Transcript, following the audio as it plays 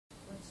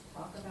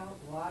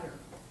water.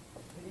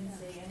 We didn't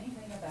say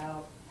anything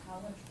about how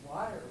much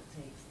water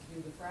it takes to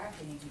do the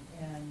fracking,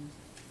 and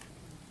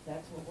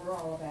that's what we're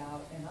all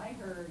about. And I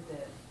heard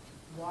that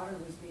water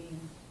was being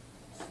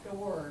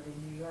stored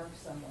in New York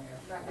somewhere,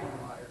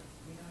 fracking water.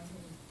 You know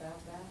anything about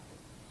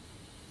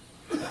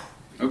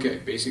that? Okay,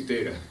 basic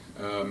data.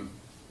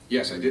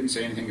 Yes, I didn't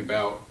say anything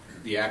about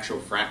the actual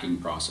fracking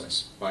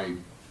process. How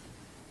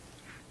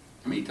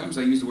many times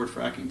did I use the word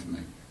fracking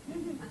tonight?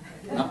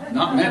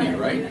 Not many,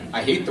 right?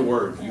 I hate the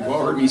word. You've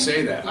all heard me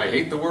say that. I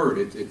hate the word.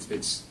 It's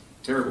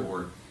a terrible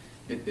word.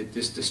 It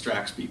just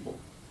distracts people.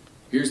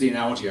 Here's the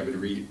analogy I've been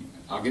reading.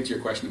 I'll get to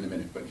your question in a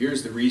minute, but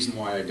here's the reason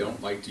why I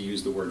don't like to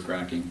use the word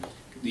fracking.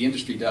 The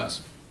industry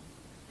does.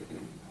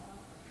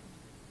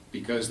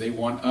 Because they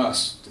want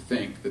us to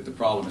think that the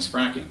problem is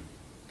fracking,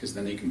 because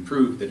then they can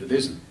prove that it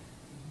isn't.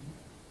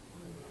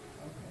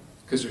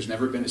 Because there's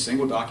never been a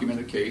single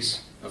documented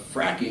case of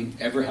fracking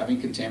ever having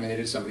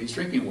contaminated somebody's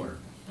drinking water.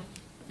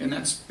 And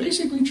that's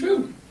basically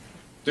true.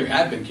 There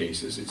have been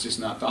cases, it's just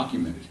not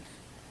documented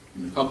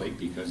in the public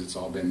because it's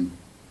all been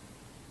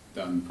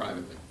done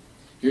privately.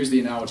 Here's the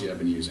analogy I've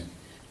been using.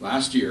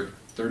 Last year,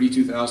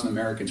 32,000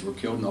 Americans were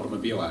killed in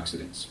automobile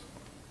accidents.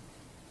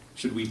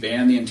 Should we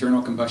ban the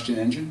internal combustion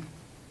engine?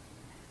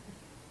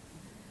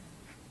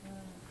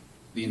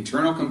 The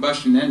internal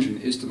combustion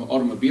engine is to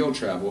automobile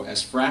travel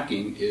as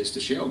fracking is to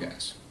shale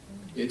gas.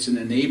 It's an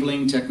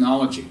enabling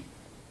technology.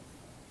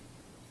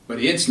 But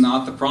it's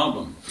not the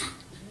problem.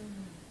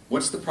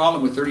 What's the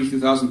problem with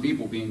 32,000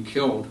 people being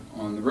killed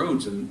on the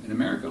roads in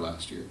America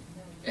last year?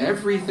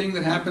 Everything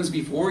that happens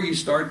before you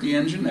start the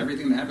engine,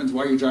 everything that happens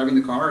while you're driving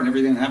the car, and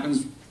everything that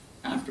happens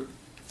after.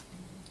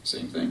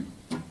 Same thing.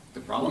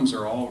 The problems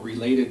are all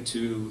related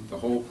to the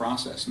whole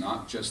process,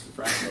 not just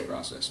the fracking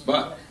process.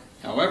 But,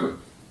 however,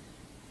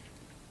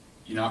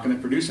 you're not going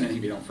to produce anything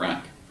if you don't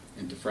frack.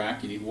 And to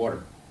frack, you need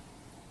water.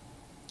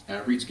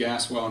 Average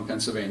gas well in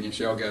Pennsylvania,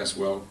 shale gas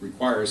well,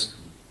 requires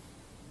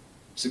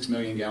 6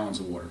 million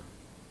gallons of water,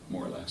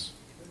 more or less.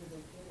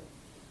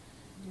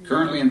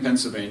 Currently in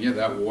Pennsylvania,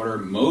 that water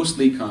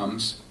mostly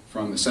comes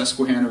from the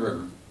Susquehanna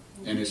River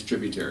and its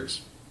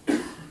tributaries.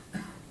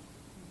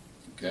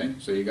 Okay,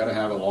 so you got to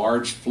have a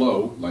large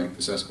flow like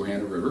the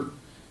Susquehanna River,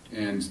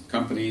 and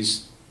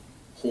companies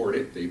hoard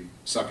it. They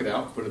suck it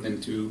out, put it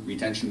into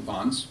retention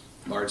ponds,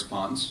 large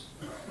ponds,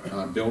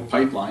 build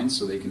pipelines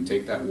so they can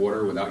take that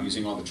water without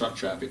using all the truck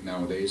traffic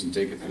nowadays and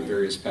take it to the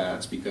various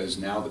pads, because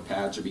now the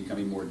pads are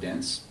becoming more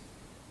dense,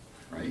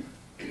 right?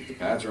 If the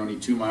pads are only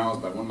 2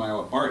 miles by 1 mile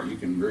apart, you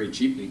can very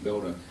cheaply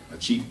build a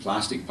cheap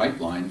plastic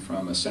pipeline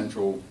from a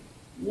central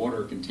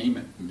water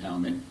containment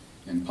impoundment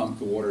and pump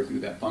the water through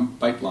that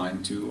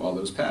pipeline to all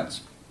those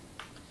pads.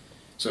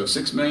 So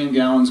 6 million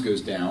gallons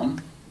goes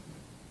down,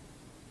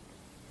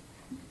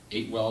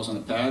 8 wells on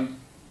a pad,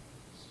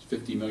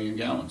 50 million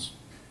gallons.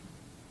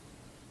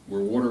 We're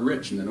water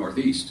rich in the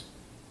Northeast,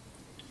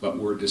 but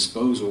we're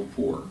disposal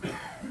poor.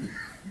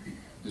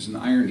 There's an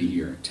irony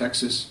here.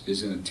 Texas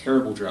is in a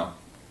terrible drought.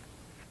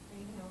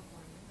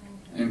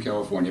 In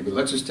California, but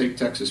let's just take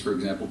Texas for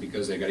example,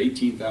 because they got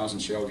 18,000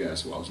 shale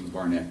gas wells in the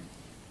Barnett.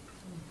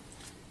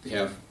 They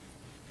have,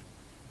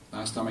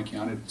 last time I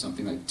counted,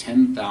 something like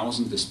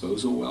 10,000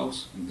 disposal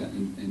wells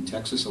in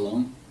Texas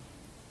alone.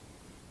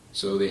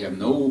 So they have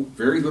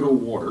very little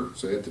water,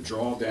 so they have to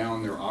draw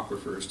down their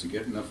aquifers to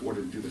get enough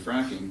water to do the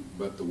fracking,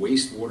 but the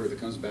wastewater that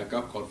comes back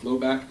up, called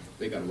flowback,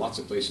 they got lots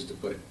of places to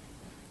put it.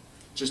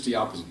 Just the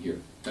opposite here.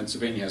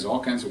 Pennsylvania has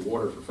all kinds of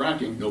water for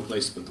fracking, no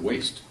place to put the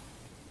waste.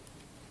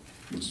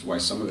 Which is why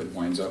some of it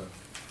winds up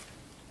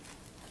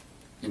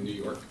in New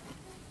York,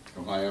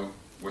 Ohio,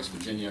 West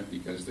Virginia,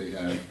 because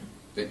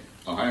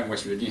Ohio and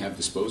West Virginia have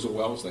disposal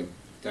wells like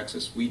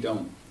Texas. We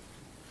don't.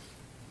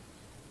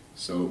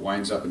 So it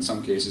winds up in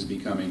some cases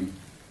becoming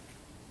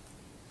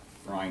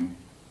brine.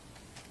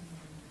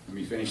 Let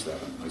me finish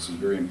that one. This is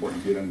very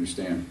important for you to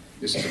understand.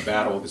 This is a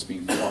battle that's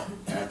being fought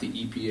at the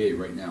EPA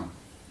right now.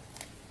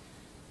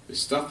 The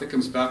stuff that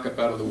comes back up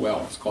out of the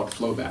well, it's called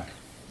flowback,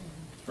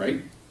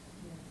 right?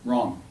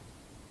 Wrong.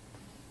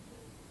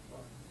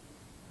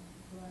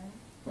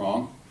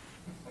 Wrong.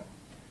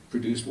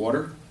 Produced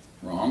water?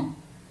 Wrong.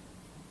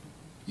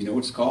 You know what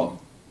it's called?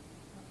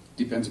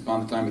 Depends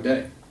upon the time of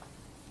day.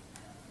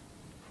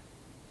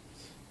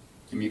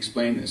 Let me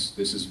explain this.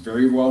 This is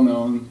very well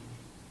known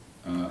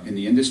in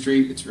the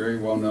industry. It's very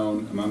well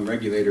known among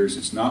regulators.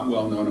 It's not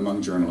well known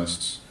among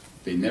journalists.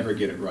 They never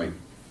get it right.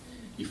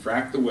 You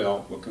frack the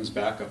well, what comes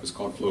back up is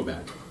called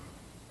flowback.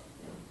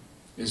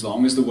 As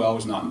long as the well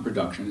is not in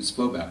production, it's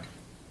flowback.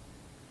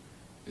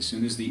 As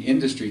soon as the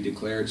industry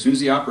declares, as soon as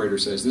the operator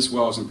says this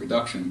well is in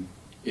production,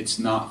 it's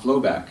not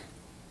flowback.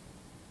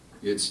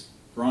 It's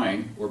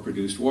brine or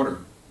produced water.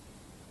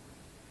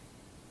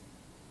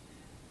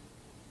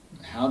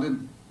 How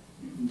did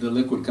the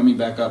liquid coming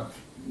back up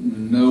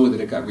know that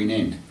it got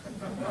renamed?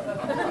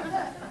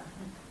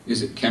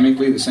 Is it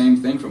chemically the same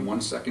thing from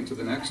one second to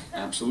the next?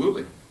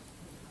 Absolutely.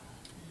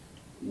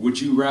 Would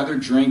you rather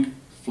drink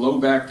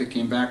flowback that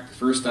came back the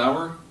first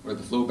hour or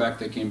the flowback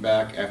that came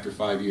back after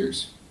 5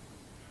 years?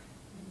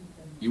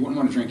 You wouldn't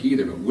want to drink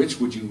either, but which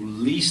would you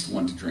least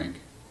want to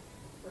drink?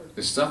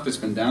 The stuff that's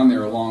been down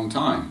there a long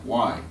time.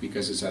 Why?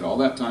 Because it's had all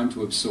that time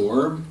to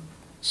absorb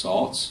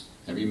salts,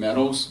 heavy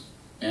metals,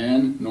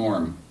 and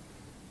norm.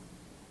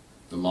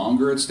 The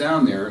longer it's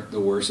down there, the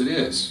worse it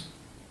is.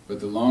 But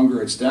the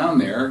longer it's down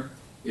there,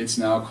 it's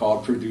now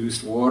called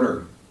produced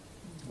water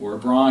or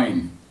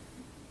brine.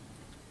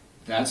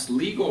 That's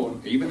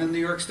legal, even in New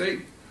York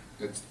State.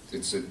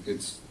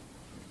 It's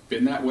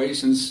been that way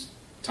since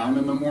time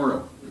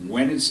immemorial.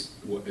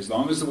 As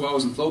long as the well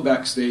is in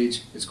flowback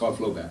stage, it's called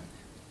flowback.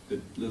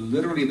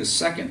 Literally the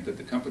second that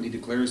the company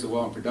declares the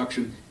well in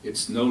production,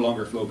 it's no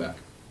longer flowback.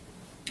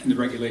 And the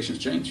regulations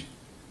change.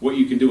 What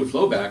you can do with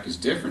flowback is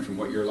different from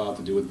what you're allowed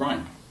to do with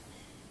brine.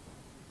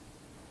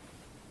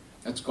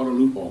 That's called a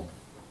loophole.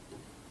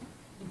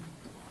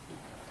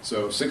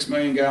 So 6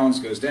 million gallons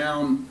goes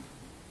down.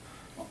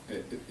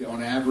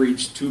 On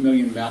average, 2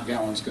 million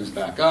gallons comes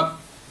back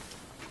up.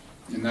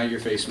 And now you're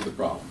faced with a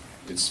problem.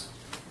 It's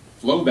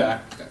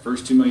flowback. That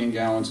first 2 million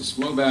gallons is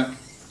flowback.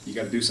 You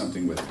got to do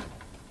something with it.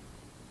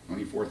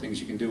 Only 4 things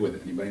you can do with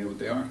it. Anybody know what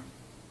they are?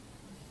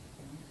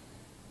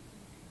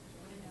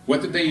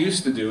 What did they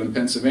used to do in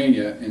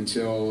Pennsylvania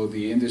until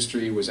the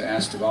industry was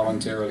asked to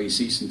voluntarily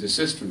cease and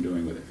desist from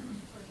doing with it?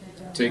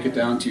 Take it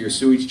down to your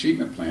sewage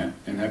treatment plant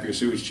and have your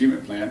sewage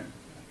treatment plant.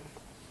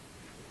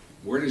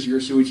 Where does your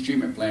sewage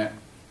treatment plant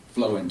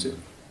flow into?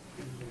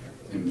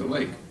 In the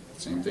lake.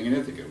 Same thing in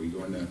Ithaca. We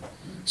go into.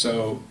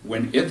 So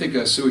when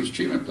Ithaca sewage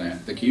treatment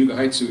plant, the Cayuga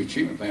Heights sewage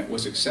treatment plant,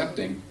 was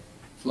accepting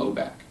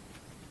flowback.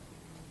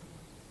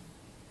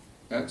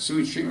 That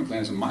sewage treatment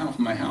plant is a mile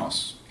from my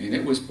house, and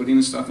it was putting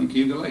the stuff in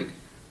Cayuga Lake.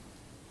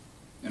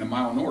 And a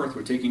mile north,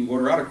 we're taking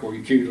water out of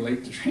Cayuga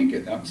Lake to drink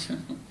it.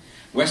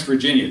 West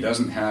Virginia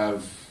doesn't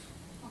have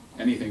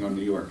anything on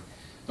New York.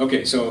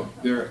 Okay, so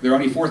there are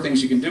only 4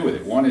 things you can do with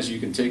it. One is you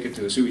can take it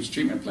to a sewage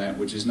treatment plant,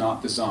 which is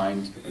not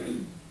designed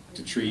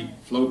to treat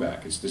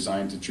flowback. It's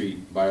designed to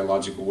treat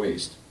biological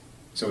waste.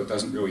 So it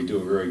doesn't really do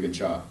a very good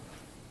job.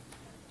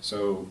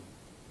 So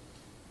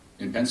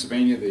in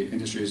Pennsylvania, the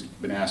industry has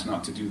been asked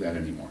not to do that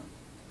anymore.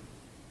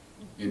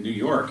 In New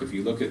York, if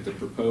you look at the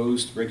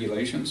proposed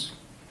regulations,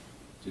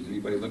 did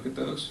anybody look at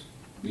those?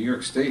 New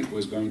York State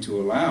was going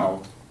to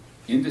allow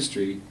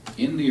industry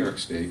in New York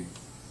State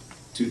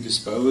to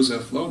dispose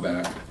of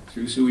flowback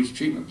through sewage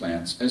treatment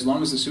plants, as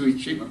long as the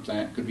sewage treatment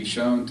plant could be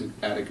shown to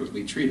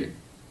adequately treat it.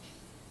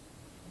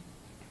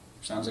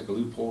 Sounds like a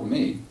loophole to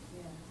me.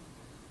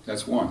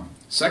 That's one.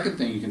 Second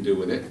thing you can do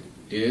with it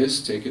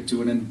is take it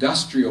to an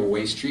industrial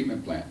waste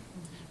treatment plant.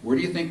 Where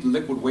do you think the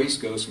liquid waste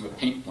goes from a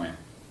paint plant?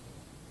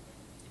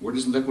 Where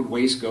does the liquid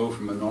waste go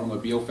from an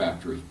automobile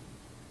factory?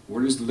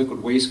 Where does the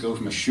liquid waste go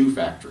from a shoe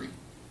factory?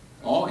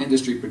 All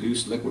industry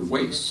produce liquid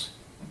waste.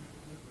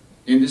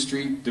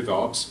 Industry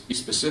develops a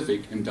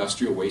specific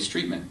industrial waste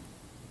treatment,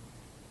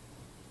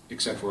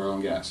 except for oil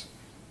and gas.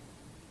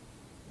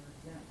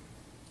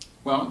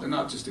 Well, they're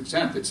not just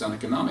exempt, it's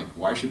uneconomic.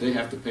 Why should they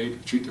have to pay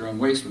to treat their own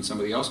waste when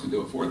somebody else can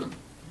do it for them?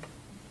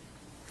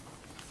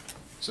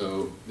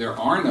 So there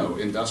are no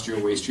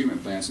industrial waste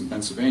treatment plants in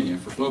Pennsylvania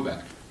for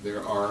flowback.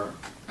 There are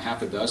a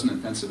half a dozen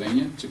in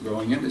Pennsylvania. It's a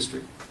growing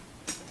industry.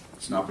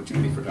 It's an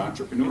opportunity for the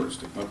entrepreneurs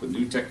to come up with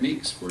new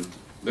techniques for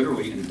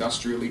literally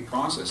industrially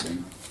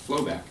processing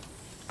flowback.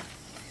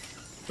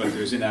 But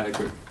there's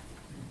inadequate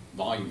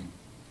volume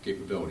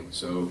capability.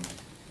 So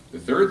the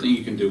third thing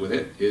you can do with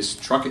it is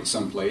truck it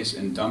someplace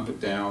and dump it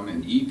down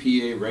an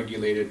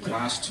EPA-regulated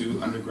Class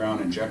 2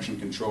 underground injection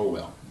control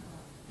well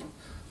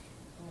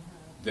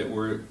that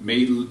were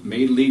made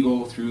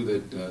legal through the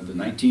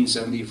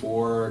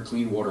 1974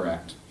 Clean Water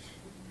Act.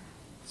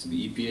 So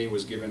the EPA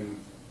was given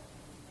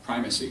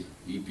primacy.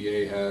 The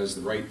EPA has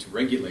the right to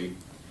regulate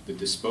the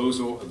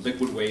disposal of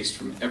liquid waste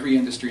from every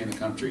industry in the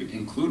country,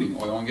 including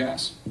oil and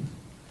gas,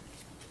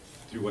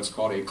 through what's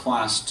called a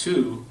Class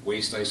 2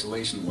 waste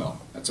isolation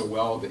well. That's a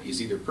well that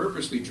is either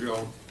purposely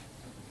drilled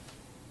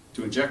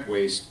to inject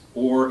waste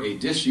or a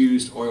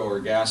disused oil or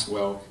gas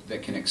well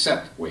that can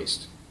accept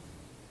waste.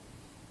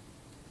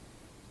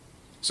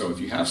 So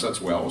if you have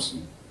such wells,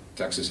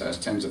 Texas has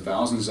tens of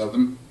thousands of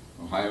them,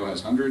 Ohio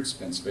has hundreds,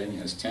 Pennsylvania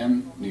has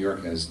 10, New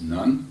York has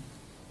none.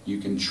 You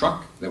can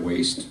truck the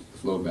waste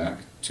flow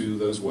back to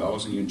those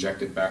wells and you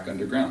inject it back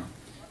underground.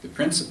 The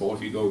principle,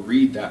 if you go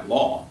read that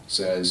law,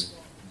 says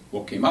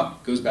what came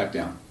up goes back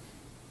down.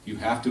 You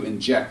have to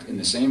inject in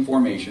the same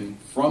formation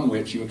from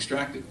which you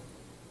extracted.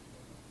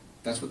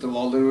 That's what the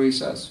law literally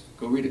says.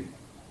 Go read it.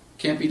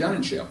 Can't be done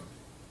in shale.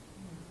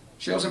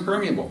 Shale's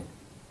impermeable.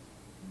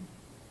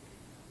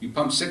 You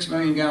pump 6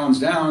 million gallons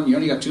down, you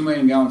only got 2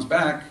 million gallons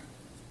back,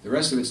 the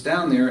rest of it's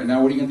down there, and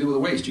now what are you going to do with the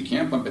waste? You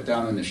can't pump it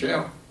down in the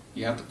shale.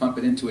 You have to pump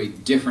it into a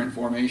different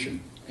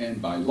formation.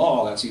 And by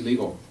law, that's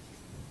illegal.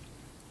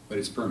 But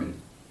it's permitted.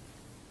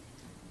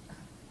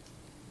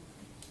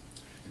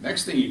 The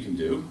next thing you can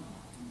do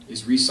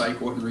is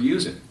recycle it and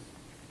reuse it.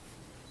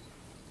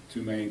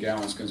 2 million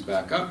gallons comes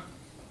back up.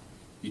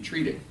 You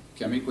treat it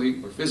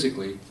chemically or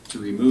physically to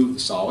remove the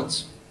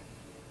solids.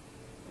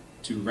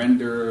 to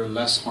render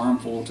less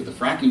harmful to the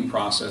fracking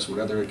process what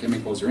other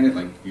chemicals are in it,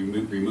 like you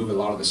remove a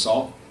lot of the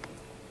salt,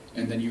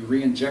 and then you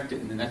re-inject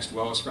it in the next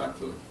well as frac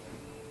fluid.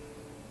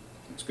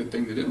 It's a good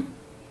thing to do.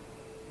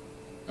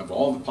 Of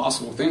all the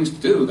possible things to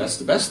do, that's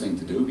the best thing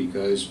to do,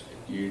 because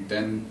you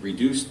then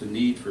reduce the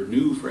need for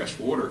new fresh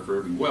water for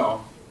every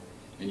well,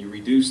 and you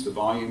reduce the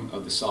volume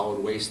of the solid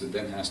waste that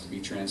then has to be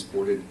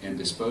transported and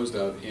disposed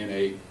of in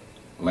a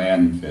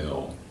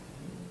landfill,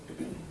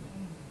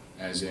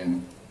 as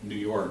in New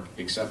York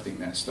accepting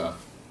that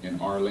stuff in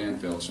our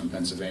landfills from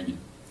Pennsylvania.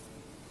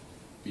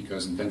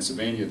 Because in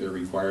Pennsylvania they're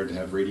required to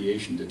have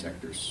radiation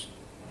detectors.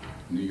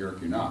 In New York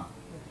you're not.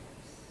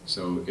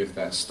 So if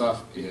that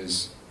stuff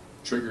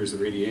triggers the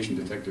radiation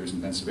detectors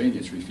in Pennsylvania,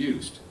 it's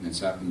refused, and it's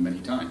happened many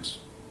times.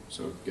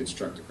 So it gets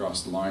trucked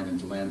across the line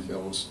into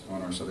landfills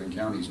on our southern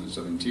counties in the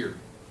southern tier.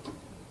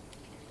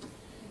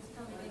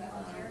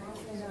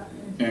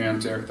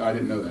 And I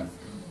didn't know that.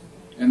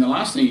 And the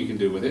last thing you can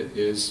do with it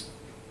is,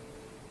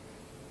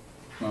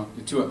 well,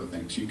 two other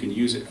things. You can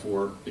use it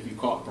for, if you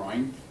call it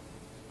brine,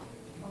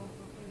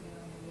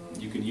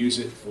 you can use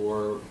it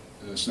for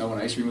snow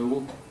and ice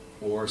removal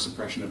or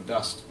suppression of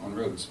dust on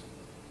roads.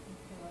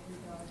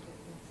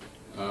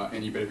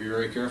 And you better be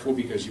very careful,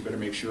 because you better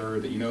make sure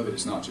that you know that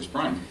it's not just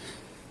brine.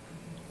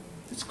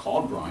 It's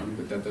called brine,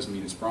 but that doesn't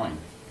mean it's brine.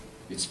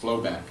 It's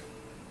flowback.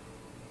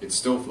 It's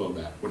still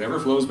flowback. Whatever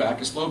flows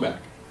back is flowback.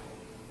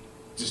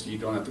 Just you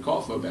don't have to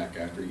call it flowback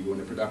after you go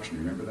into production.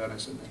 Remember that I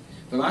said that?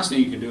 The last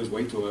thing you can do is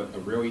wait till a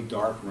really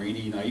dark,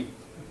 rainy night.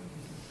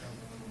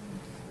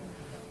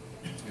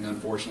 And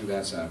unfortunately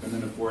that's happened.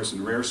 And of course,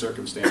 in rare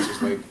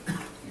circumstances like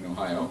in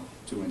Ohio,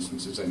 2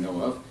 instances I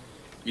know of,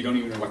 you don't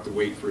even have to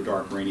wait for a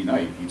dark, rainy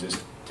night. You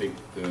just take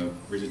the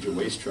residual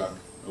waste truck,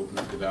 open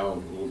up the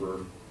valve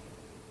over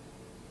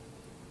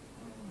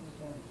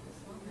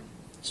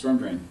storm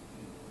drain.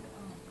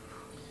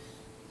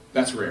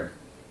 That's rare.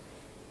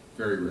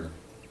 Very rare.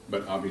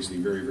 But obviously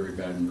very, very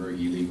bad and very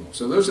illegal.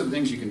 So those are the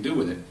things you can do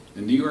with it.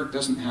 And New York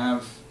doesn't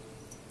have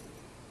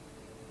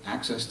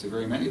access to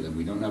very many of them.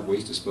 We don't have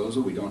waste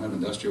disposal. We don't have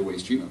industrial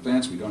waste treatment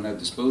plants. We don't have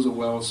disposal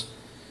wells.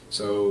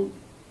 So,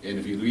 and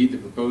if you read the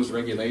proposed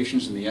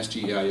regulations in the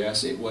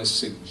SGEIS, it was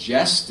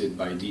suggested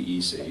by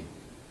DEC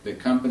that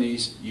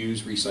companies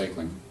use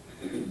recycling.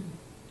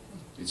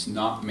 It's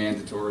not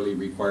mandatorily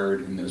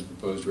required in those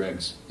proposed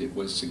regs. It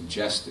was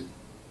suggested.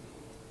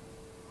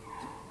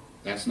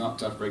 That's not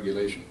tough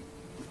regulation.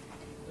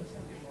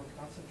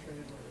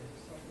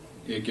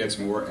 It gets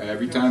more,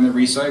 every time they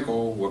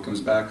recycle, what comes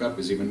back up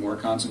is even more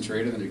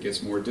concentrated, and it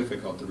gets more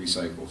difficult to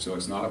recycle. So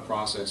it's not a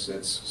process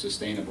that's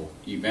sustainable.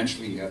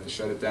 Eventually you have to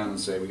shut it down and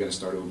say, we got to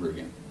start over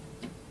again.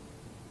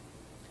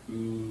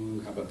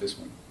 Ooh, how about this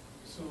one?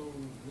 So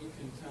what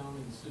can town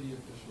and city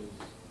officials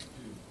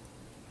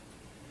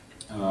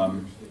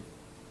do?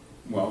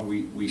 Well,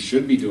 we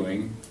should be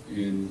doing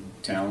in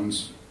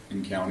towns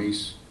and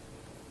counties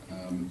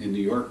in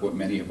New York what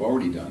many have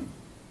already done,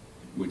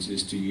 which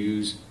is to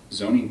use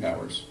zoning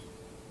powers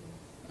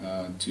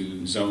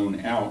to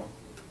zone out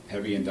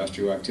heavy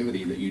industrial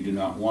activity that you do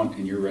not want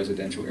in your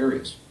residential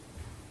areas.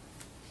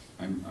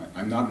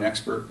 I'm not an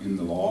expert in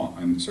the law.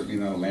 I'm certainly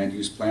not a land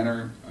use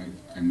planner.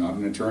 I'm not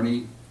an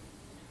attorney.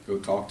 Go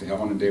talk to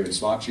Helen and David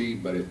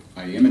Slotchie, but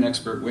I am an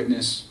expert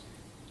witness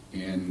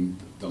in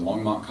the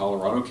Longmont,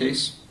 Colorado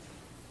case.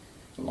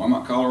 The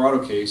Longmont,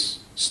 Colorado case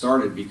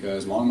started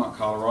because Longmont,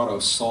 Colorado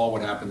saw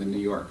what happened in New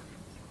York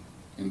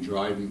in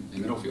Dryden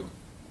and Middlefield.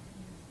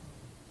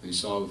 They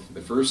saw for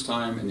the first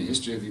time in the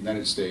history of the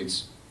United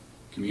States,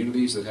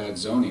 communities that had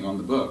zoning on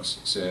the books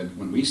said,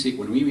 when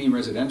we mean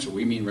residential,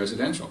 we mean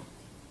residential.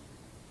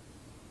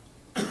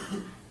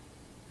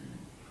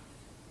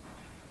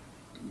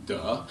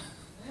 Duh.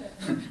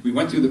 We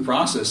went through the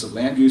process of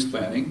land use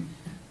planning,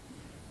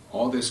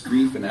 all this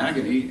grief and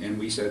agony, and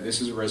we said this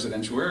is a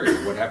residential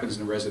area. What happens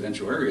in a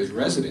residential area is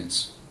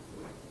residence.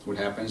 What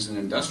happens in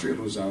an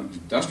industrial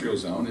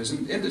zone is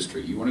an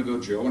industry. You want to go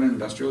drill in an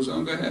industrial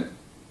zone, go ahead.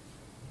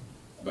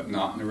 But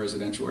not in a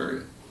residential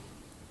area.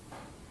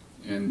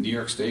 And New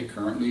York State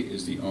currently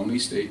is the only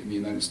state in the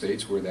United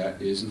States where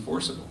that is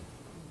enforceable,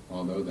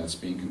 although that's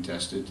being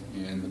contested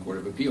in the Court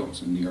of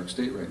Appeals in New York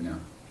State right now.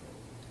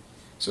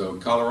 So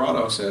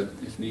Colorado said,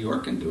 if New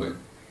York can do it,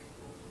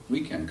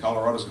 we can.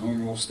 Colorado's a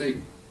home rule state.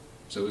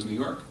 So is New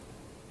York.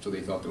 So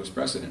they thought there was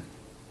precedent.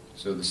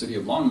 So the city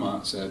of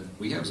Longmont said,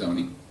 we have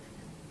zoning.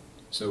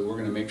 So we're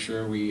going to make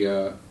sure we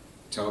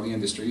tell the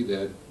industry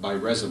that by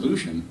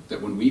resolution,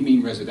 that when we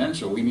mean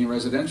residential, we mean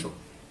residential.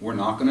 We're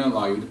not going to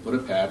allow you to put a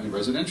pad in a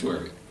residential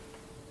area.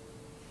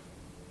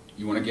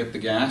 You want to get the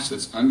gas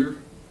that's under,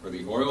 or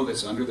the oil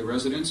that's under the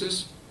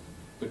residences?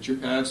 Put your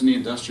pads in the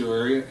industrial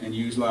area and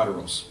use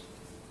laterals.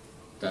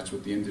 That's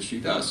what the industry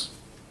does.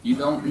 You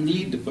don't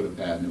need to put a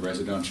pad in the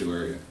residential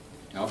area.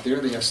 Out there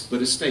they have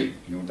split estate.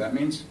 You know what that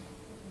means?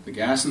 The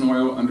gas and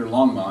oil under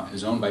Longmont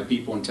is owned by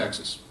people in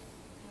Texas.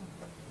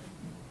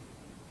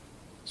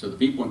 So the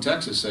people in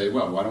Texas say,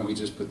 well, why don't we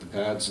just put the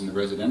pads in the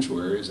residential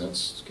areas?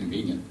 That's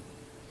convenient.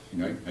 You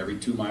know, every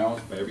 2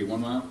 miles by every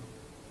 1 mile.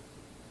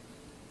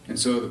 And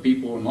so the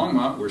people in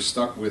Longmont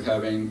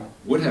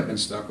would have been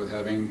stuck with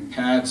having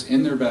pads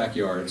in their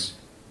backyards,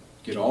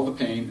 get all the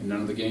pain and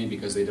none of the gain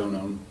because they don't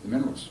own the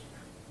minerals.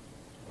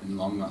 And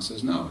Longmont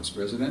says, no, it's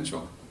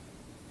residential.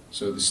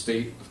 So the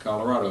state of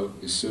Colorado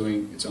is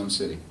suing its own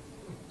city.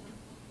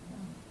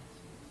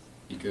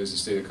 Because the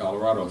state of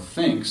Colorado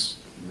thinks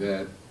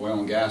that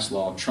oil and gas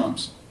law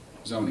trumps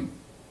zoning.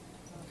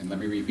 And let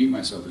me repeat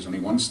myself, there's only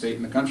one state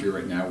in the country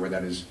right now where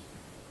that is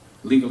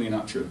legally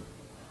not true.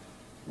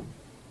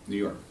 New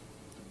York.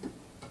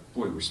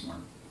 Boy, we're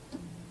smart.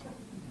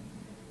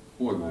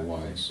 Boy, we're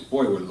wise.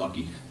 Boy, we're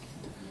lucky.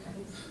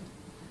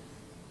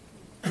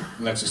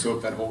 Let's just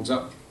hope that holds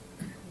up.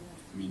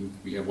 I mean,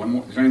 we have one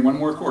more, there's only one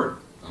more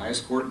court. The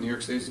highest court in New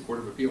York State is the Court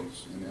of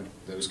Appeals. And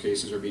those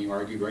cases are being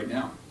argued right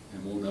now.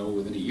 And we'll know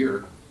within a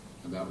year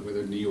about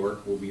whether New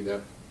York will be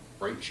that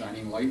bright,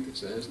 shining light that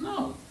says,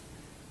 no,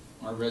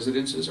 our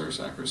residences are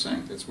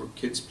sacrosanct. That's where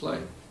kids play.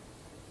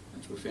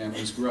 That's where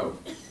families grow.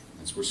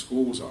 That's where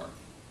schools are.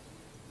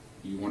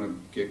 You want to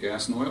get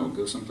gas and oil,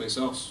 go someplace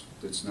else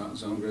that's not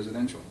zoned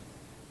residential.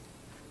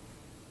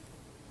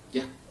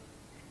 Yeah?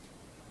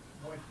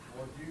 What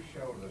you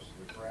showed us,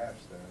 the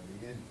graphs there,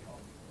 the income.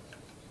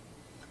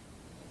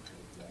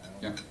 Goes down,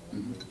 Yeah.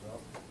 and goes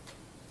up.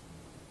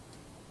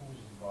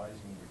 Who's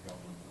advising the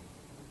government?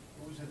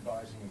 Who's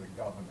advising the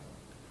governor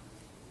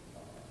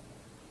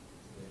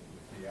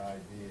with the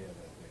idea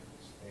that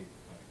the state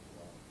might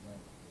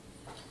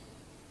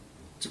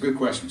It's a good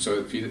question. So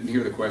if you didn't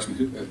hear the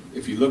question,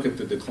 if you look at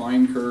the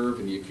decline curve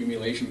and the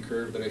accumulation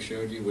curve that I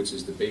showed you, which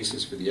is the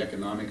basis for the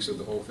economics of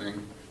the whole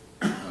thing,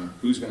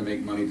 who's going to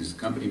make money? Does the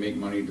company make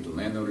money? Do the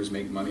landowners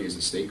make money? Is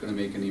the state going to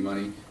make any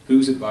money?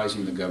 Who's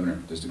advising the governor?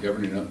 Does the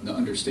governor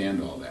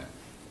understand all that?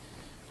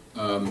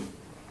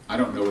 I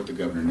don't know what the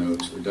governor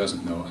knows or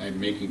doesn't know.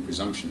 I'm making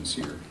presumptions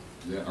here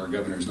that our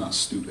governor is not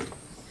stupid.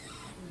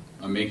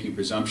 I'm making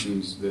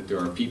presumptions that there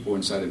are people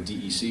inside of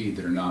DEC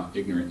that are not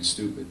ignorant and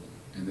stupid,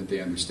 and that they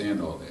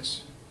understand all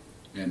this,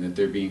 and that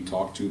they're being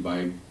talked to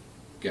by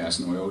gas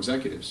and oil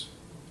executives.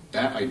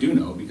 That I do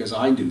know because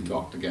I do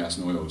talk to gas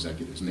and oil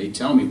executives, and they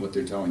tell me what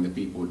they're telling the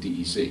people at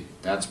DEC.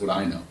 That's what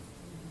I know.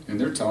 And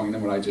they're telling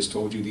them what I just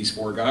told you these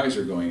four guys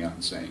are going out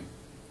and saying.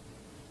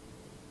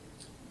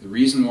 The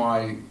reason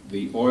why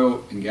the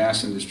oil and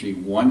gas industry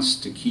wants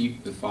to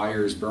keep the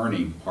fires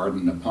burning,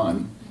 pardon the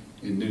pun,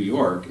 in New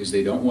York is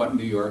they don't want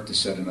New York to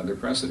set another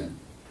precedent.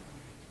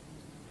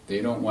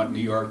 They don't want New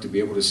York to be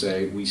able to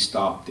say, we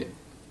stopped it.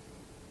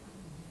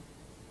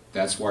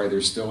 That's why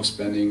they're still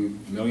spending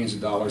millions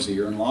of dollars a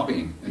year in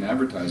lobbying and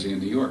advertising in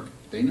New York.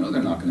 They know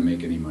they're not going to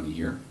make any money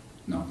here.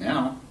 Not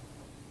now.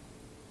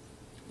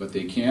 But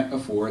they can't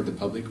afford the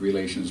public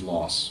relations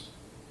loss.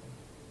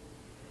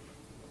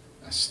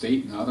 A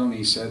state not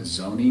only said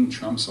zoning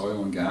trumps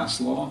oil and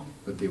gas law,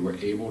 but they were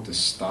able to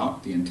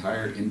stop the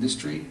entire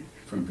industry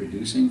from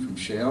producing from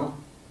shale.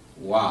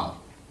 Wow.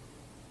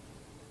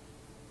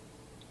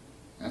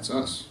 That's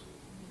us.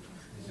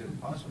 Is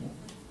it possible?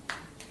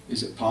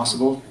 Is it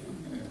possible?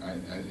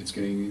 It's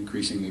getting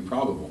increasingly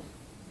probable,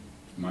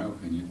 in my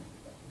opinion.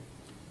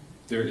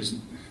 There is,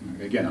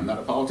 again, I'm not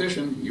a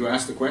politician. You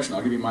asked the question,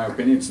 I'll give you my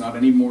opinion. It's not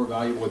any more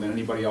valuable than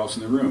anybody else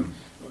in the room.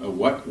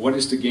 What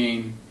is to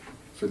gain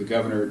for the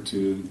governor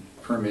to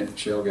permit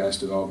shale gas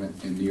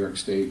development in New York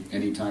State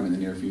anytime in the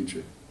near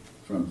future?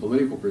 From a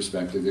political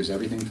perspective, there's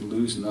everything to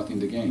lose and nothing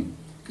to gain.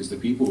 Because the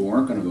people who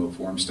aren't going to vote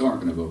for him still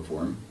aren't going to vote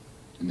for him.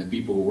 And the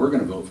people who were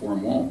going to vote for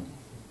him won't.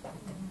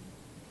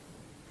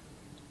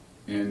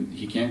 And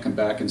he can't come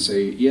back and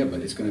say, yeah,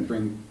 but it's going to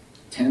bring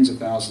tens of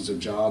thousands of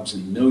jobs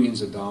and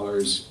millions of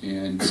dollars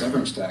in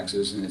severance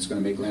taxes, and it's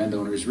going to make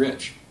landowners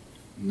rich.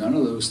 None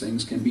of those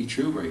things can be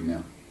true right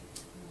now.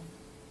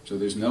 So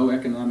there's no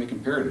economic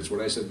imperative. It's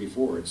what I said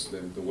before. It's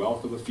the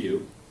wealth of a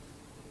few,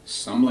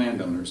 some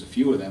landowners, a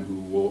few of them who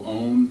will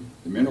own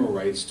the mineral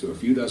rights to a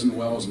few dozen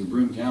wells in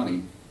Broome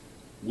County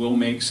will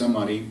make some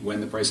money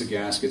when the price of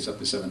gas gets up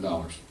to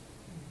 $7.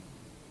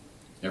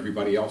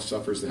 Everybody else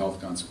suffers the health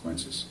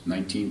consequences.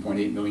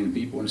 19.8 million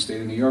people in the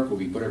state of New York will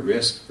be put at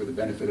risk for the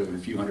benefit of a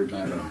few hundred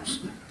landowners.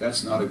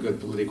 That's not a good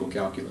political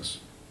calculus.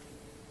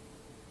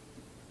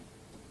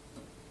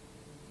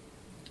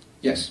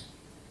 Yes?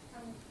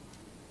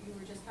 You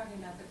were just talking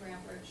about the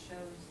graph where it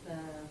shows the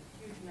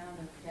huge amount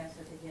of gas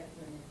that they get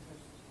when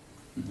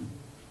they first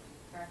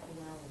crack the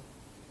well.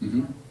 To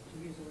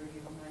use the word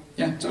you don't like.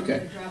 Yeah, it's okay.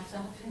 It drops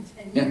off in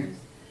 10 Yeah. years.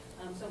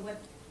 So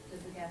what does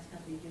the gas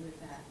company do with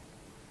that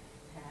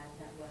pad,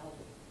 that well,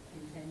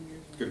 in 10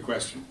 years? Good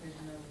question. There's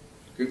no...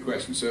 Good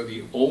question. So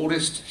the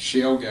oldest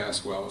shale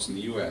gas wells in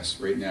the U.S.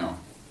 right now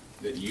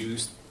that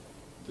use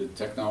the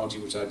technology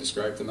which I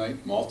described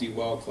tonight,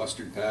 multi-well,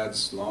 clustered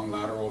pads, long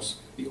laterals,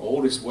 the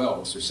oldest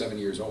wells are 7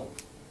 years old.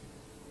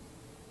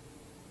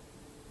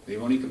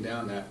 They've only come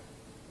down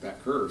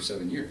that curve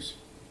 7 years.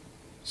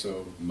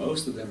 So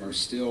most of them are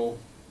still,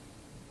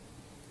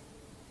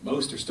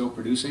 most are still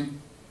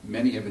producing.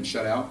 Many have been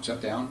shut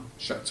down,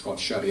 it's called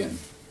shut in,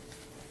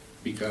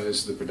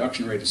 because the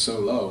production rate is so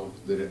low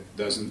that it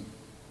doesn't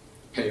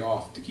pay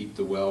off to keep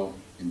the well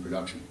in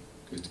production,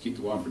 Because to keep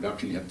the well in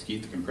production, you have to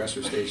keep the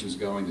compressor stations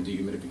going, the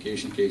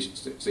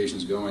dehumidification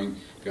stations going.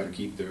 You've got to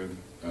keep the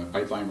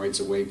pipeline rights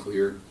of way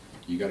clear.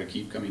 You've got to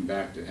keep coming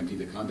back to empty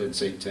the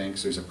condensate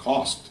tanks. There's a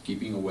cost to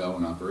keeping a well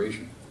in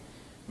operation.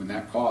 When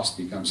that cost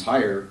becomes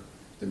higher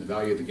than the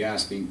value of the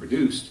gas being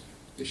produced,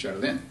 they shut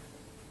it in.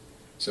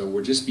 So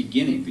we're just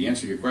beginning, the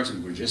answer to your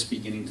question, we're just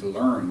beginning to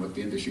learn what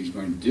the industry is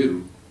going to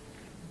do.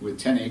 With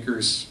 10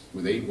 acres,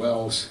 with 8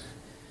 wells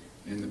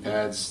in the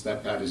pads,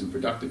 that pad isn't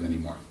productive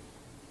anymore.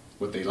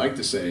 What they like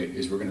to say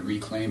is we're going to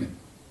reclaim it.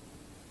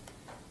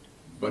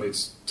 But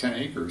it's 10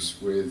 acres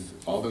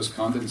with all those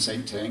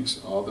condensate tanks,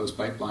 all those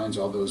pipelines,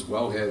 all those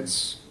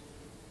wellheads,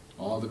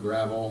 all the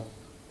gravel.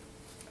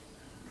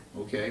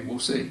 Okay, we'll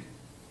see.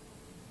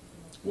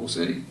 We'll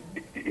see.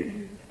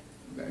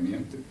 I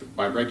mean,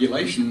 by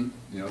regulation,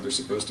 they're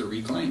supposed to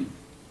reclaim.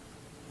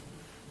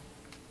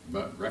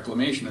 But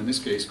reclamation in this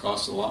case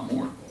costs a lot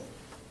more.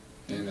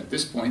 And at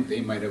this point,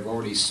 they might have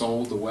already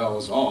sold the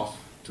wells off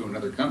to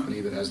another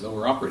company that has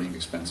lower operating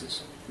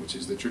expenses, which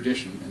is the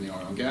tradition in the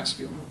oil and gas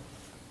field.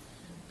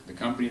 The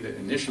company that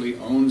initially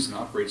owns and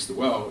operates the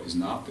well is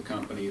not the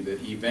company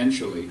that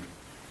eventually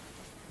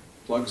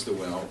plugs the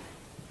well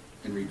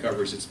and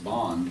recovers its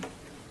bond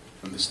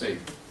from the state.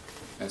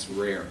 That's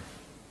rare.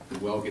 The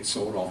well gets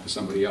sold off to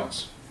somebody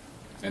else,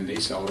 and they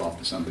sell it off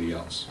to somebody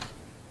else.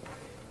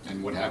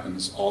 And what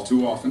happens all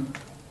too often,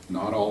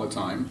 not all the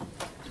time,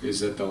 is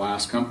that the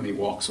last company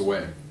walks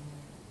away.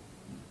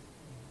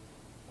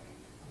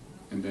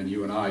 And then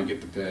you and I get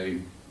to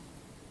pay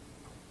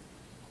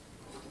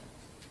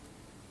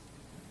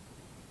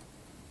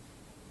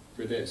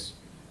for this.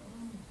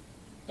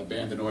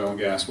 Abandoned oil and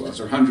gas wells.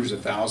 There are hundreds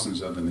of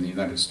thousands of them in the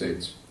United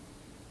States.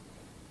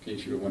 In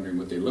case you were wondering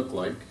what they look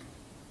like.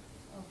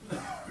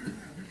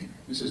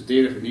 This is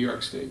data from New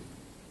York State.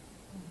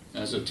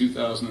 As of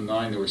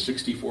 2009, there were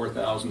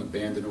 64,000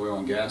 abandoned oil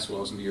and gas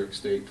wells in New York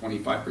State.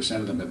 25%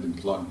 of them have been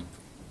plugged.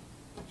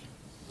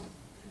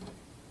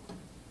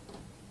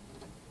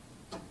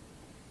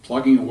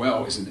 Plugging a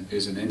well is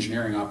an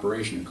engineering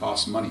operation. It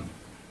costs money.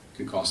 It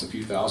could cost a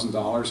few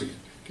 $1,000s. It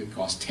could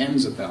cost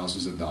tens of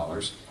thousands of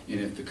dollars. And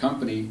if a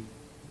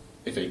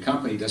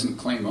company doesn't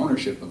claim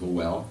ownership of a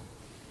well,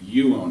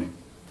 you own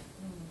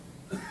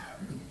it.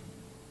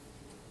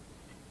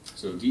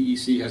 So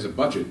DEC has a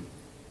budget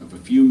of a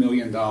few $1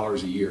 million a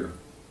year.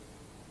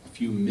 A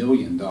few $1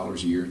 million a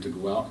year to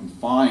go out and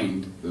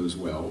find those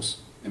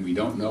wells. And we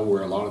don't know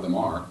where a lot of them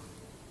are.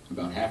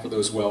 About half of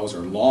those wells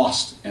are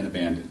lost and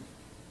abandoned.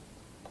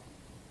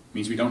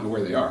 Means we don't know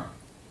where they are.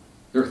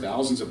 There are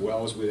thousands of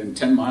wells within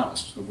 10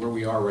 miles of where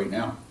we are right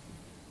now.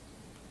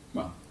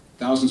 Well,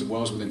 thousands of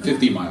wells within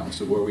 50 miles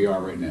of where we are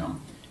right now,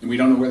 and we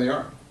don't know where they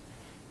are.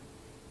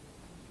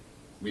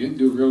 We didn't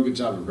do a real good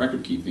job of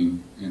record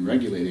keeping and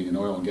regulating in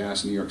oil and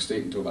gas in New York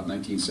State until about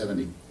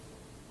 1970.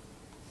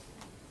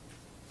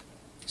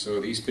 So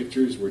these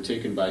pictures were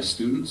taken by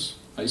students,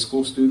 high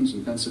school students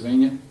in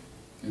Pennsylvania,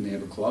 and they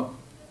have a club,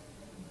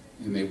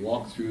 and they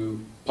walk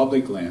through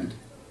public land.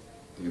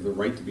 They have the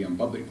right to be on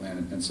public land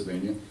in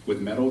Pennsylvania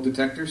with metal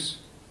detectors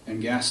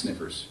and gas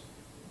sniffers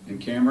and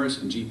cameras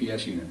and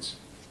GPS units.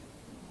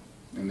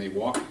 And they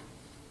walk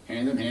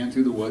hand in hand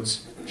through the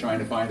woods trying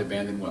to find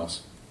abandoned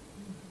wells.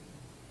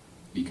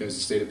 Because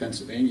the state of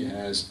Pennsylvania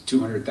has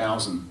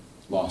 200,000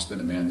 lost and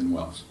abandoned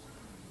wells.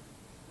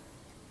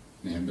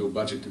 They have no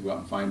budget to go out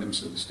and find them,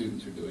 so the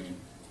students are doing it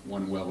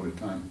one well at a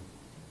time.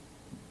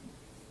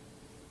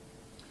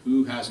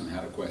 Who hasn't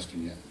had a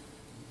question yet?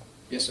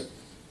 Yes, sir.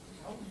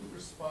 How would you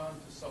respond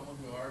to someone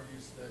who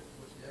argues that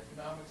with the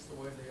economics the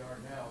way they are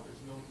now,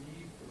 there's no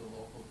need for the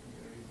local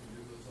community to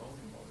do the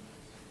zoning ordinance?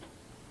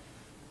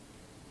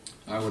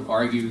 I would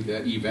argue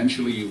that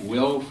eventually you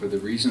will, for the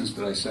reasons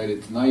that I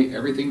cited tonight.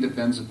 Everything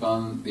depends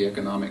upon the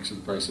economics of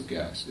the price of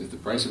gas. If the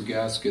price of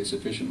gas gets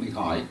sufficiently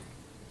high,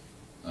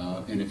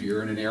 and if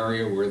you're in an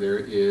area where there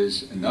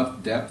is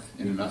enough depth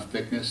and enough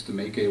thickness to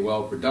make a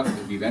well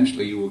productive,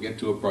 eventually you will get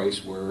to a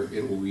price where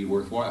it will be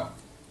worthwhile.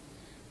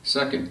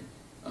 Second,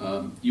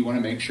 you want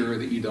to make sure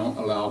that you don't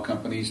allow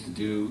companies to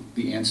do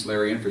the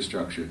ancillary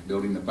infrastructure,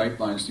 building the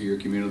pipelines to your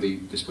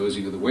community,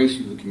 disposing of the waste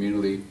in the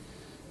community.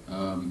 There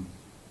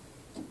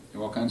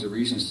are all kinds of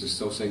reasons to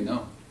still say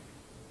no.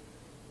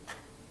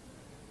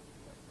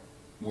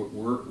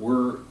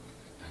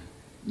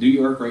 New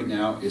York right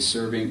now is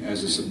serving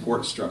as a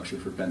support structure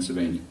for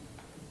Pennsylvania.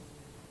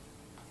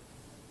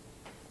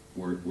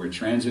 We're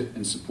transit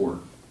and support.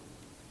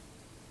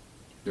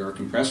 There are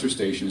compressor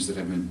stations that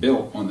have been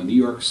built on the New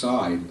York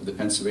side of the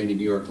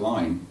Pennsylvania-New York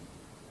line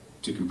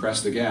to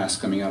compress the gas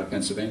coming out of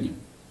Pennsylvania.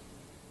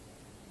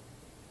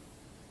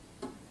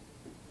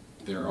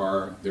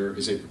 There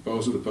is a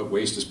proposal to put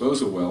waste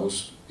disposal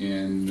wells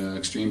in the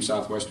extreme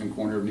southwestern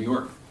corner of New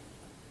York.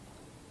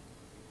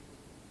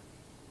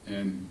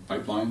 And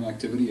pipeline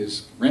activity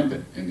is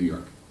rampant in New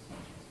York.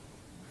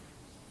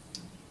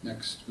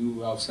 Next,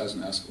 who else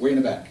hasn't asked? Way in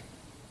the back.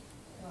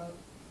 We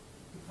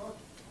talked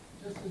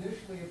just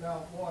initially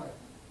about water.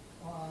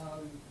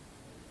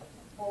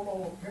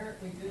 Polo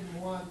apparently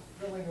didn't want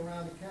drilling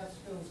around the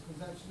Catskills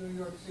because that's New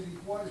York City's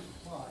water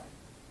supply.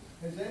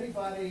 has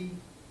anybody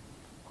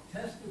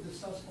tested the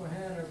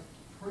Susquehanna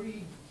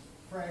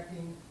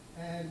pre-fracking,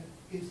 and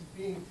is it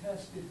being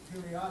tested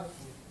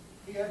periodically?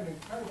 We have an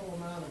incredible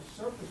amount of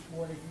surface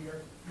water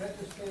here, not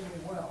just family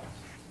wells.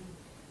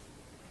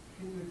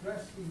 Can you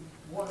address the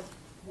water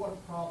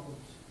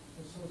problems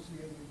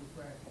associated with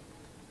fracking?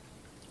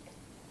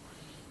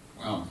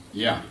 Well,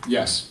 yeah,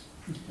 yes.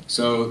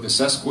 So the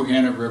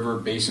Susquehanna River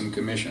Basin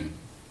Commission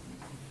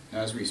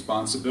has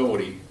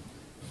responsibility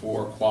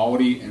for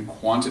quality and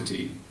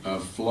quantity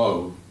of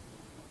flow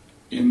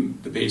in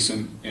the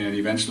basin and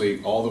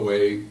eventually all the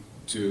way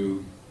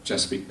to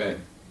Chesapeake Bay,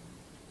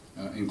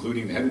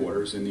 including the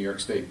headwaters in New York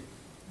State.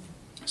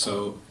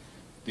 So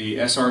the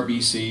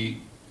SRBC,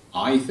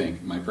 I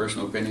think, my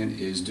personal opinion,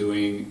 is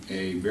doing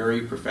a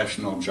very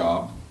professional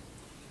job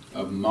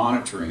of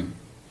monitoring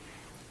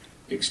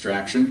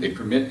extraction. They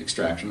permit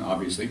extraction,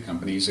 obviously.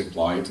 Companies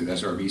apply to the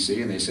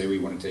SRBC and they say we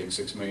want to take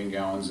 6 million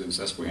gallons of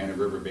Susquehanna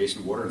River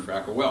Basin water and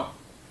frack a well.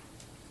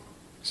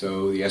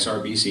 So the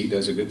SRBC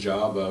does a good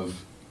job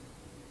of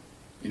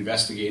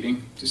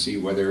investigating to see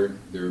whether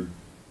the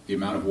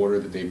amount of water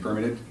that they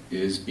permitted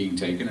is being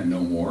taken and no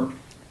more.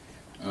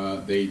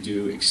 They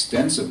do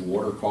extensive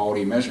water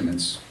quality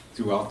measurements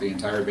throughout the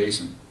entire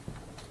basin.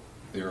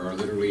 There are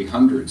literally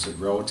hundreds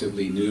of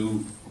relatively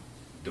new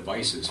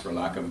devices, for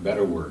lack of a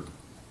better word.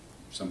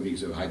 Somebody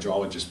who's a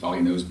hydrologist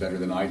probably knows better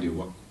than I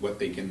do what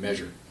they can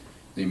measure.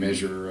 They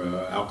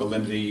measure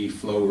alkalinity,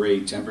 flow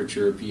rate,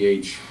 temperature,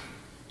 pH,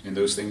 and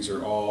those things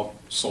are all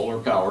solar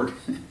powered,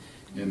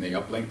 and they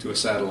uplink to a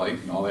satellite,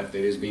 and all that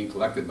data is being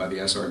collected by the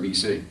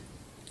SRBC.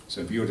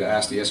 So if you were to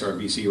ask the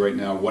SRBC right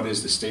now, what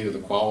is the state of the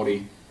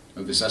quality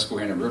of the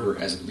Susquehanna River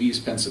as it leaves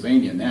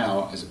Pennsylvania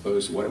now, as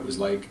opposed to what it was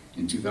like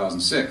in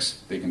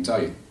 2006, they can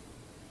tell you.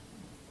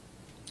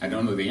 I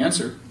don't know the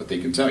answer, but they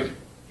can tell you.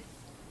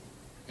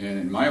 And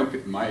in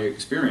my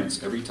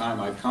experience, every time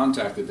I've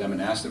contacted them and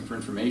asked them for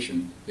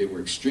information, they were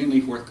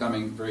extremely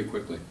forthcoming very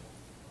quickly.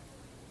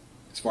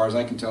 As far as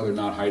I can tell, they're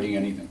not hiding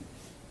anything.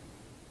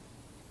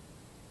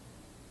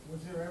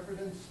 Was there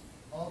evidence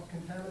of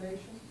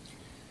contamination?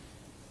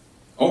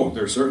 Oh,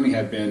 there certainly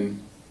have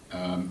been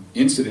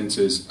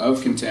incidences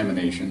of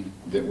contamination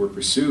that were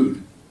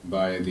pursued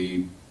by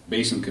the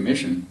Basin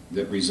Commission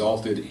that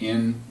resulted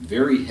in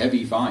very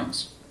heavy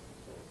fines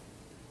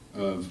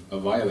of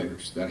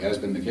violators. That has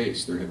been the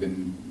case. There have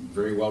been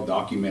very well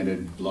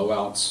documented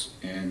blowouts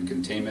and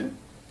containment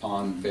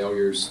pond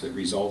failures that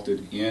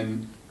resulted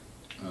in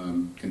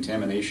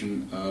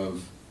contamination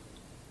of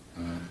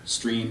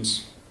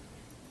streams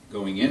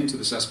going into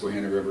the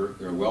Susquehanna River.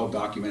 There are well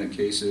documented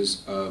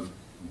cases of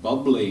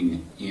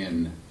bubbling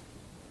in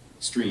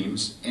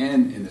streams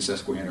and in the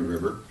Susquehanna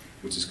River,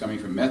 which is coming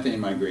from methane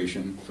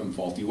migration from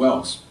faulty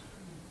wells.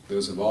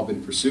 Those have all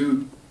been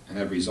pursued and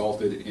have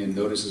resulted in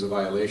notices of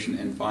violation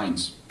and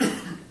fines.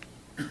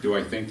 Do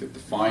I think that the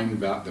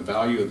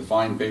value of the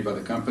fine paid by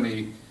the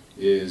company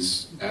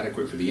is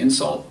adequate for the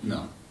insult?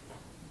 No.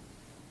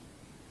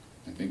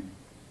 I think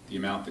the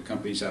amount that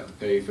companies have to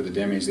pay for the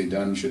damage they've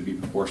done should be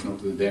proportional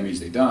to the damage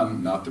they've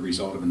done, not the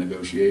result of a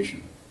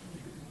negotiation.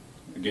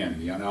 Again,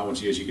 the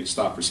analogy is you get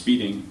stopped for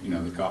speeding,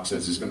 the cop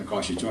says it's going to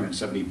cost you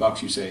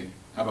 $270, you say,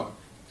 how about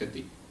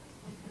 50?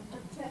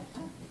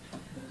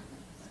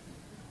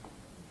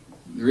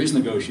 There is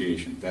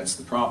negotiation. That's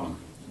the problem.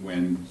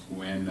 When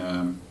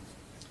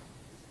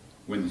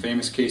the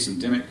famous case in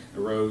Dimmock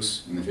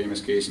arose, and the famous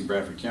case in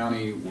Bradford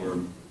County, where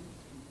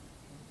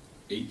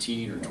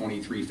 18 or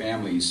 23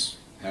 families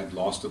had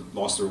lost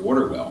their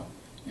water well,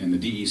 and the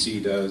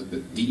DEP,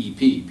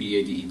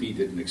 PADEP,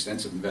 did an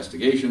extensive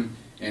investigation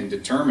and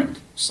determined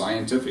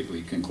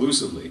scientifically,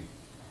 conclusively,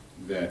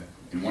 that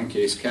in one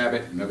case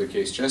Cabot, in another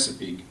case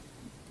Chesapeake,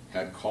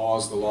 had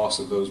caused the loss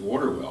of those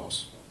water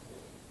wells.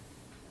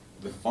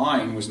 The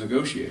fine was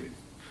negotiated.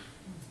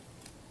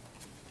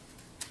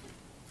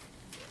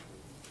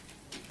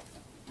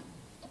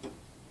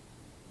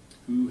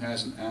 Who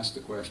hasn't asked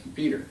the question?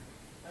 Peter.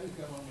 I've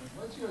got one more.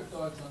 What's your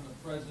thoughts on the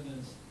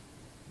president's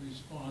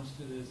response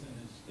to this in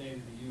his State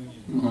of the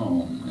Union?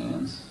 Oh,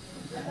 man.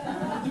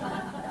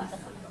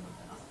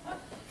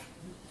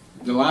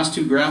 The last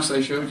two graphs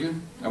I showed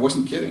you, I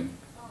wasn't kidding.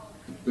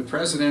 The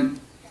president,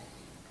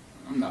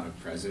 I'm not a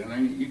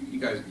president. You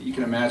guys, you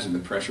can imagine the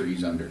pressure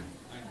he's under.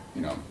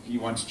 He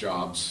wants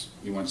jobs,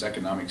 he wants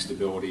economic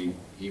stability,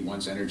 he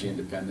wants energy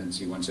independence,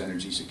 he wants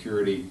energy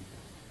security.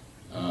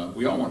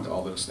 We all want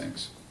all those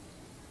things.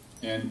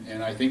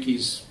 And I think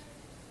he's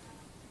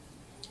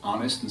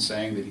honest in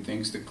saying that he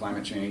thinks that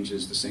climate change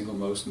is the single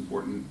most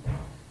important,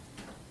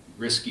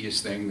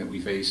 riskiest thing that we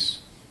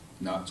face,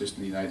 not just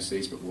in the United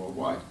States, but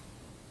worldwide.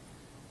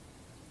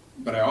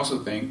 But I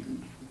also think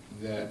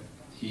that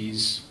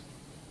he's,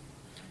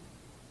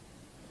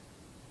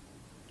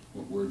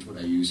 what words would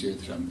I use here?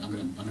 I'm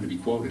going to be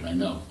quoted, I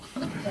know.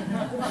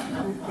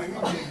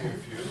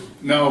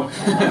 No.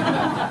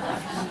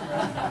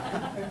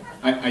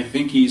 I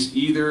think he's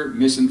either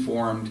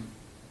misinformed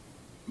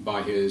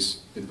by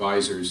his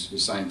advisors,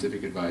 his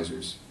scientific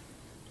advisors,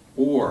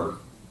 or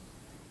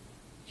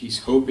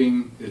he's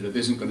hoping that it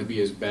isn't going to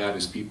be as bad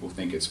as people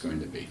think it's going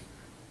to be.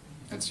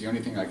 That's the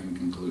only thing I can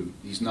conclude.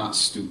 He's not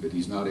stupid.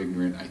 He's not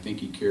ignorant. I think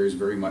he cares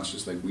very much,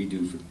 just like we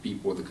do, for the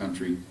people of the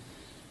country.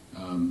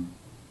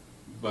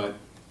 But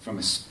from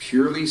a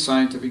purely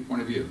scientific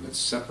point of view, let's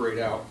separate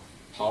out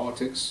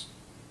politics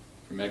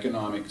from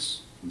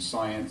economics, from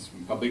science,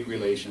 from public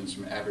relations,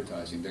 from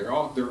advertising. They're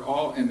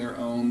all in their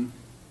own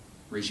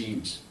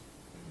regimes,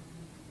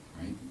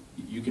 right?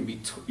 You can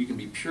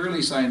be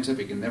purely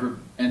scientific and never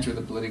enter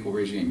the political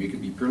regime. You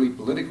can be purely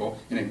political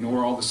and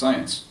ignore all the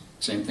science.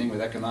 Same thing with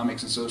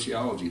economics and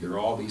sociology. They're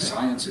all these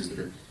sciences that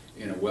are,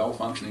 in a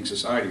well-functioning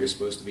society, are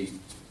supposed to be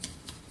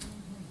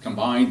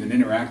combined and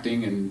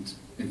interacting and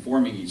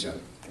informing each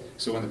other.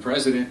 So when the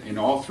president, in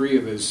all three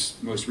of his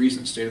most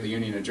recent State of the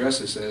Union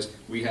addresses, says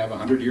we have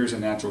 100 years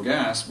of natural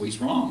gas, well,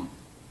 he's wrong.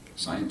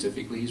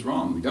 Scientifically, he's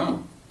wrong. We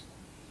don't.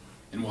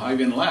 And we'll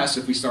have even less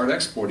if we start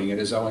exporting it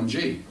as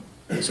LNG.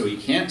 So he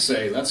can't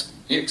say, let's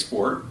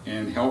export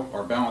and help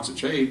our balance of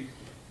trade,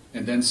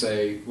 and then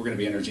say we're going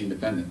to be energy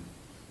independent.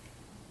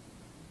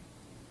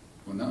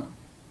 Well, no.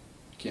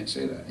 You can't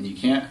say that. And you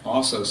can't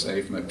also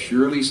say, from a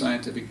purely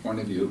scientific point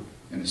of view,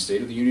 and a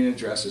State of the Union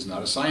address is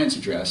not a science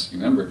address.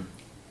 Remember,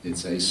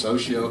 it's a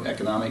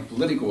socio-economic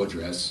political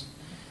address.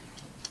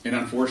 And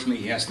unfortunately,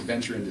 he has to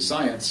venture into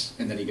science,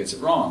 and then he gets it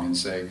wrong and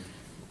say,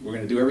 we're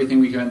going to do everything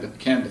we can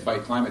to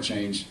fight climate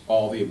change,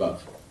 all the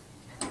above.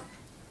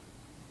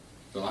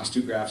 The last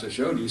two graphs I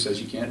showed you says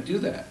you can't do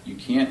that. You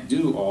can't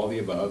do all the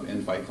above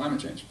and fight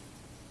climate change.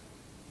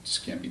 It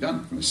just can't be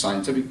done from a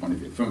scientific point of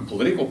view. From a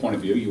political point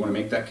of view, you want to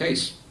make that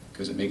case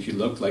because it makes you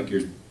look like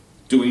you're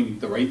doing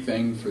the right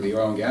thing for the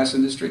oil and gas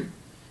industry.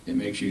 It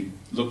makes you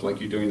look like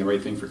you're doing the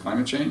right thing for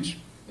climate change.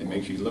 It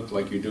makes you look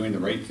like you're doing the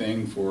right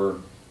thing for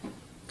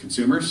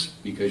consumers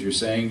because you're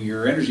saying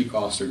your energy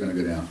costs are going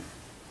to go down.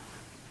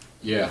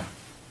 Yeah.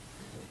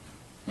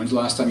 When's the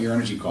last time your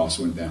energy costs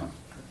went down?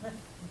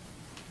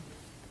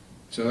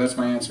 So that's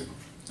my answer.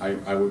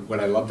 Would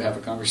I love to have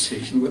a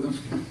conversation with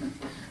him?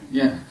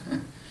 Yeah.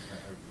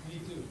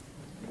 Me too.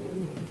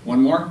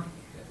 One more?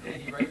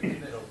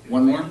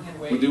 One more?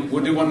 We'll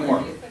do one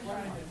more.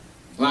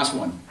 Last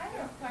one. I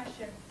have a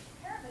question.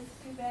 Apparently,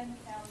 Steuben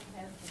County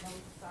has the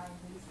most signed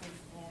leases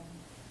in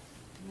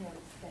New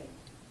York State.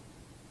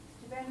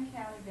 Steuben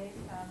County,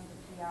 based on the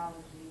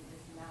geology,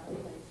 is not a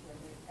place where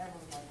they ever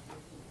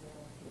likely to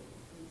drill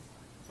at least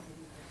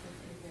maybe for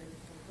 50 years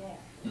for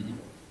gas.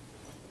 Mm-hmm.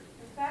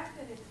 The fact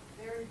that it's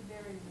very,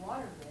 very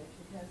water rich,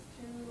 it has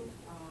two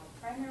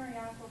primary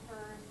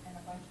aquifers and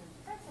a bunch of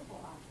principal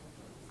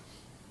aquifers.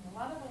 And a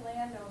lot of the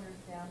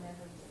landowners down there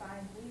have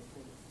signed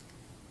leases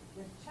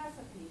with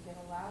Chesapeake. It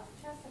allows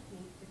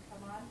Chesapeake to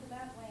come onto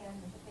that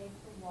land and take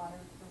the water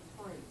for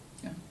free.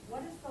 Yeah.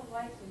 What is the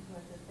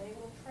likelihood that they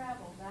will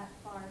travel that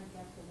far to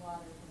get the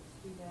water from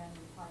Steuben and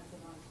parts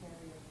of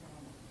Ontario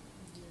County?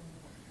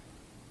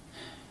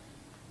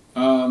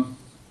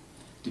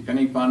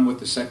 Depending upon what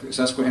the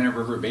Susquehanna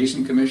River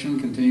Basin Commission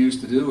continues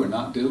to do or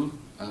not do.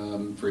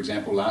 For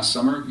example, last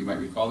summer, you might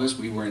recall this,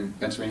 we were in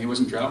Pennsylvania, was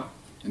in drought,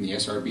 and the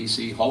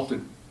SRBC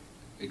halted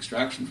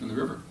extraction from the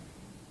river.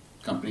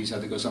 Companies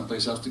had to go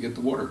someplace else to get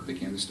the water. They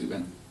came to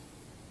Steuben.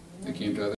 They came to other